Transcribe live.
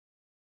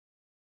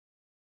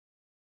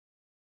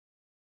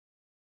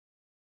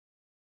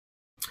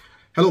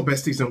Hello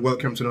besties and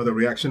welcome to another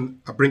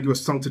reaction. I bring you a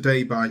song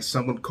today by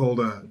someone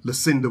called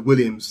Lucinda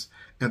Williams,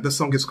 and this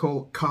song is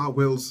called Car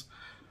Wheels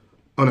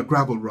on a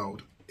Gravel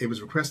Road. It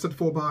was requested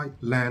for by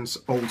Lance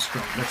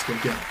Oldstrong. Let's go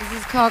get it. This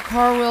is called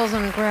Car Wheels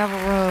on a Gravel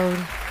Road.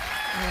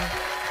 Yeah.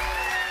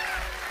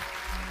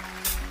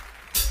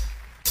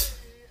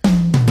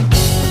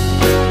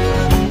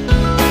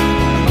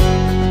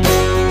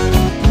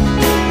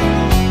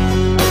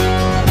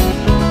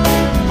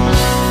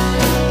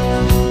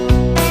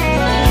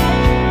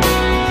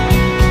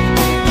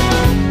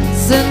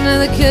 Sitting in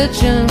the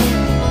kitchen,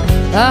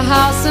 a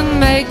house in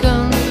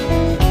Macon,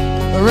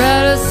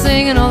 Loretta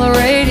singing on the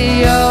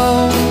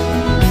radio.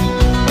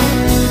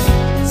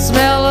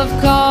 Smell of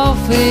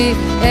coffee,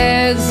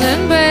 eggs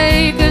and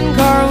bacon,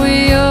 car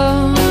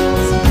wheels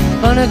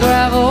on a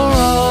gravel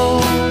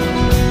road.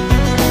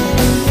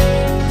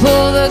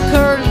 Pull the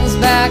curtains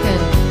back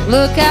and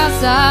look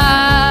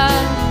outside.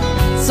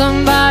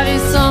 Somebody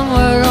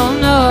somewhere don't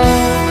know.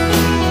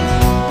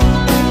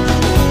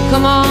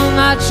 Come on,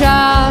 my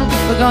child,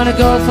 we're gonna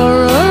go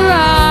for a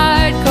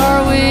ride.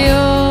 Car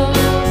wheels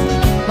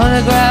on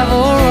a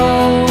gravel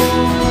road.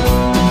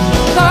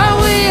 Car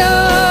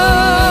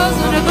wheels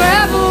on a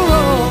gravel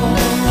road.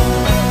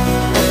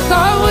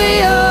 Car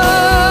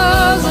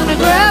wheels on a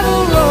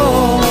gravel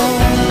road.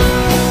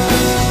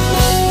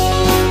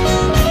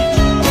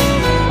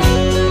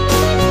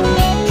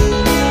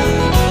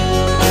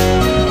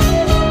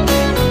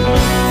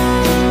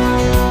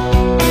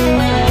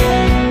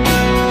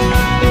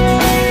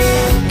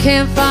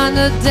 Can't find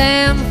a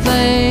damn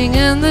thing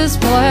in this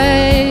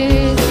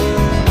place.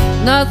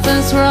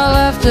 Nothing's where I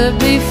left it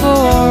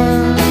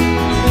before.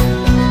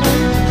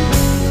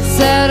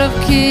 Set of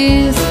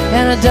keys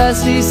and a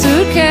dusty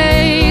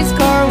suitcase.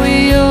 Car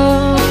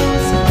wheels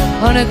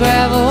on a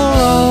gravel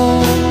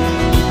road.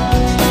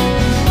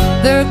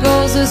 There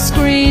goes the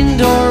screen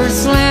door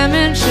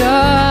slamming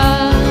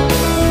shut.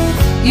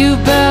 You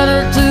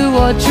better do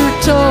what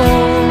you're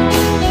told.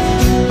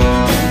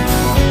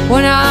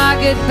 When I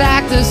get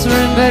back, this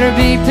room better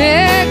be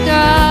picked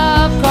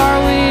up. Car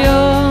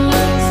wheels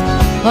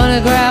on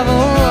a gravel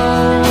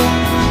road.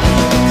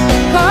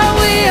 Car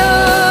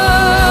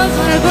wheels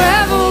on a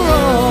gravel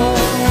road.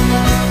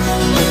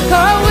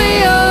 Car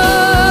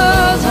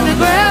wheels on a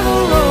gravel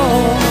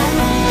road.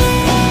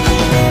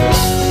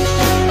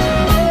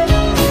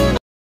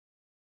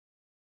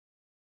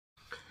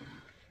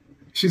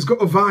 She's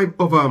got a vibe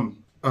of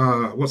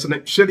what's her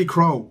name? Sheryl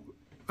Crow.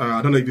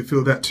 I don't know if you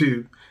feel that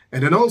too.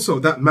 And then also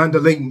that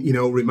mandolin,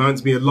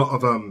 reminds me a lot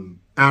of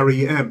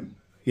REM.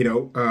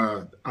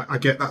 I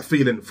get that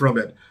feeling from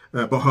it.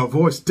 But her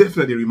voice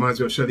definitely reminds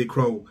me of Sheryl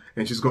Crow,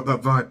 and she's got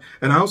that vibe.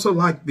 And I also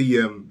like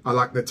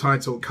the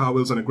title "Car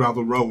Wheels on a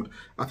Gravel Road."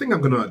 I think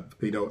I'm gonna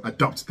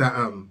adopt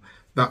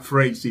that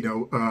phrase,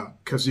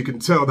 because you can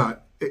tell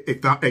that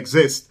if that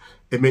exists,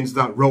 it means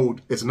that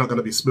road is not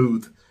gonna be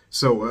smooth.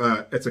 So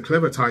it's a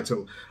clever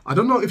title. I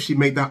don't know if she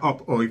made that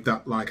up or if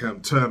that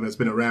term has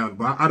been around,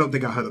 but I don't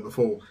think I heard it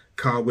before.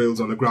 Car wheels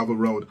on a gravel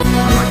road. I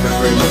like that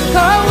very much.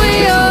 Car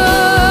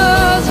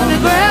wheels on a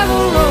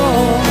gravel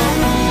road.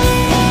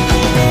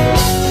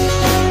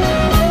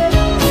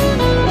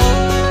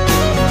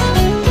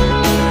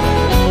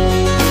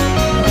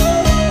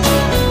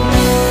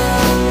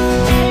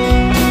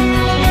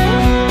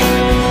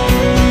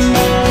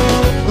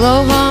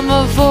 Low hum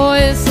of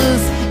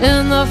voices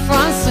in the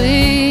front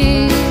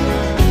seat.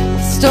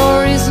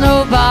 Stories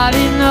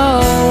nobody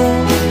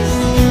knows.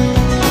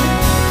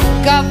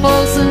 Got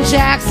folks in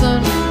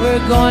Jackson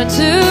we're going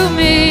to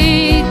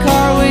meet.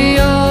 Car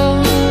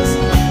wheels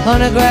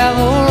on a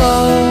gravel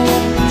road.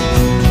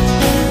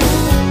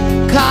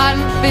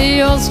 Cotton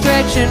fields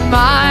stretching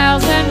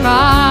miles and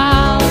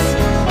miles.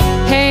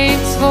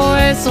 Hank's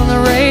voice on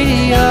the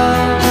radio.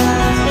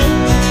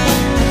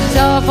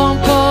 Telephone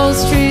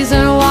poles, trees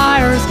and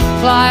wires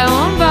fly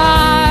on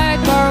by.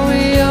 Car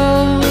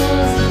wheels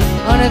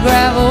on a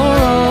gravel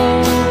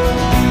road.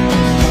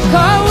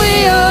 Car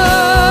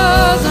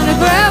wheels on a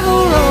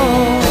gravel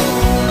road.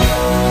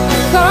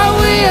 Car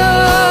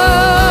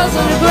wheels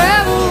on a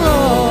gravel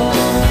road.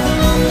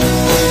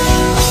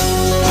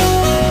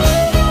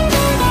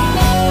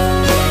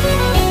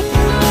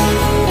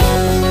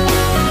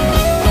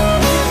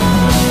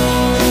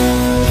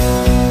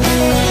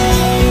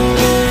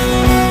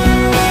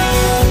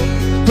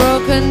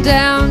 Broken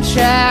down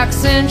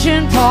shacks,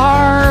 engine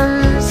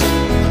parts.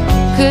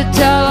 Could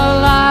tell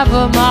a lie,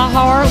 but my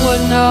heart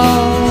would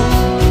know.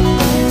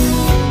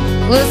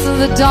 Listen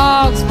to the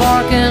dogs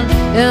barking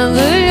in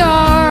the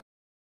yard.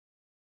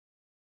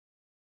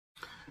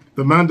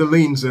 The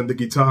mandolins and the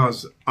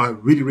guitars, I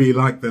really, really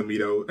like them,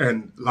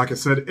 and like I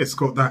said, it's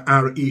got that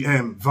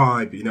REM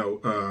vibe,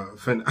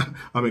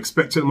 I'm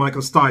expecting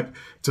Michael Stipe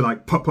to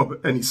pop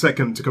up any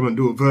second to come and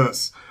do a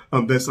verse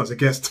on this as a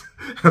guest,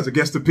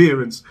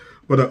 appearance.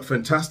 But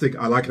fantastic,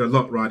 I like it a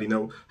lot, right?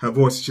 Her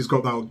voice, she's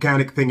got that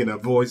organic thing in her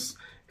voice,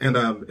 and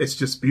it's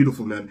just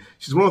beautiful, man.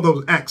 She's one of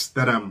those acts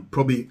that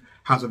probably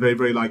has a very,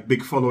 very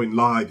big following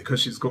live, because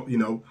she's got,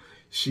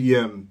 she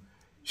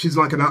she's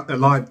like a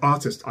live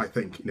artist, I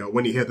think. You know,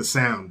 when you hear the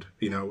sound,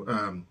 you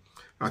know,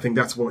 I think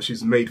that's what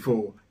she's made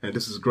for. And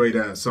this is a great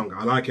song.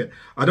 I like it.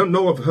 I don't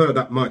know of her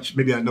that much.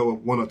 Maybe I know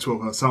of one or two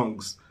of her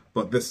songs,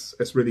 but this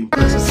is really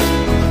impressive.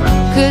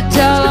 Could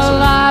tell a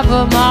lie,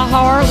 but my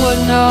heart would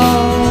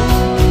know.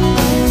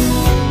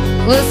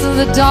 Listen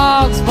to the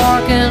dogs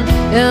barking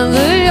in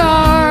the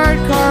yard.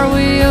 Car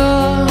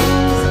wheels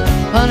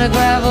on a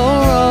gravel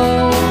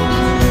road.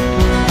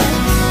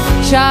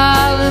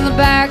 Child in the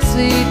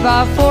backseat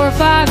by 4 or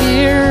 5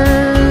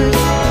 years,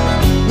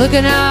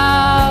 looking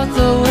out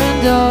the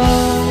window.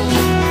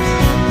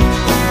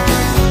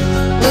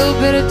 Little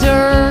bit of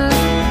dirt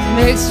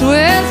mixed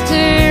with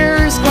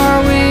tears.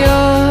 Car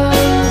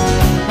wheels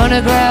on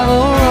a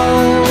gravel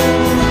road.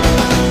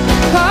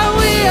 Car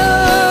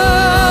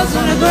wheels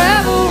on a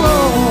gravel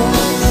road.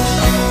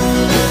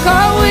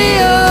 Car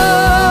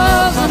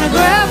wheels on a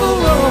gravel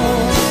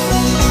road.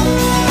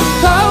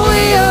 Car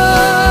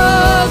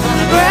wheels on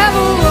a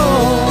gravel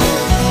road.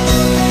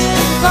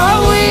 Car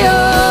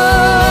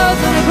wheels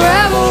on a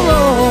gravel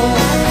road.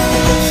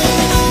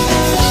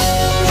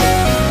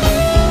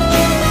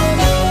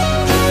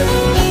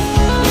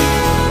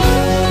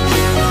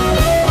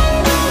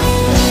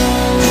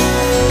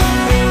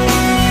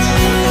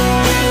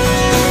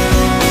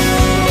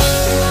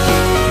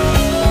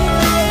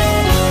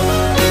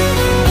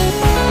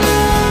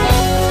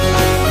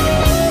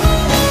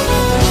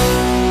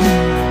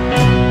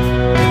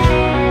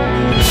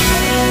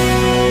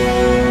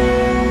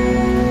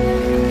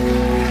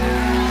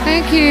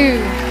 Thank you.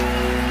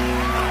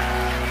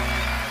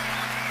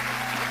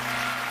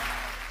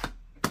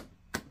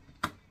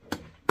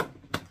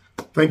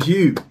 Thank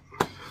you.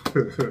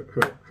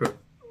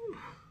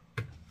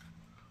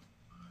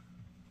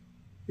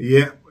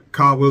 Yeah,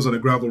 car wheels on a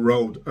gravel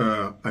road.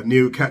 A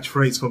new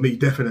catchphrase for me,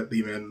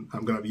 definitely, man.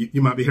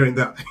 You might be hearing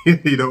that,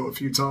 you know, a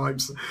few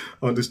times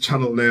on this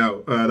channel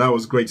now. That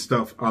was great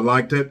stuff. I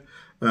liked it.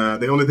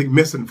 The only thing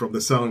missing from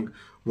the song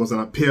was an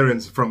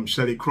appearance from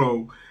Sheryl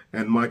Crow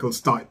and Michael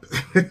Stipe.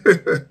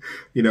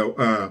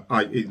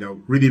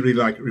 Really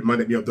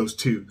reminded me of those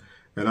two,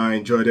 and I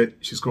enjoyed it.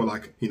 She's got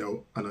like, you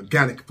know, an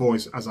organic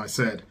voice, as I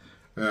said.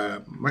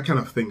 My kind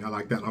of thing. I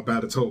like that. Not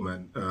bad at all,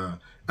 man.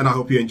 And I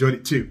hope you enjoyed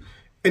it too.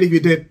 And if you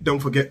did, don't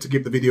forget to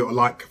give the video a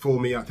like for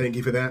me. I thank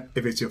you for that.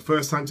 If it's your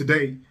first time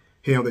today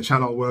here on the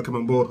channel, welcome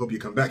on board. Hope you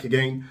come back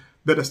again.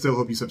 Better still,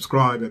 hope you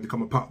subscribe and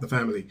become a part of the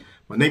family.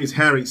 My name is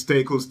Harry.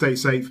 Stay cool, stay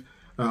safe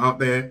out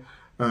there.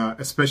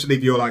 Especially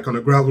if you're like on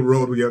a gravel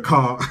road with your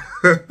car.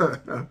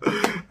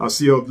 I'll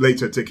see you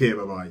later. Take care.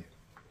 Bye-bye.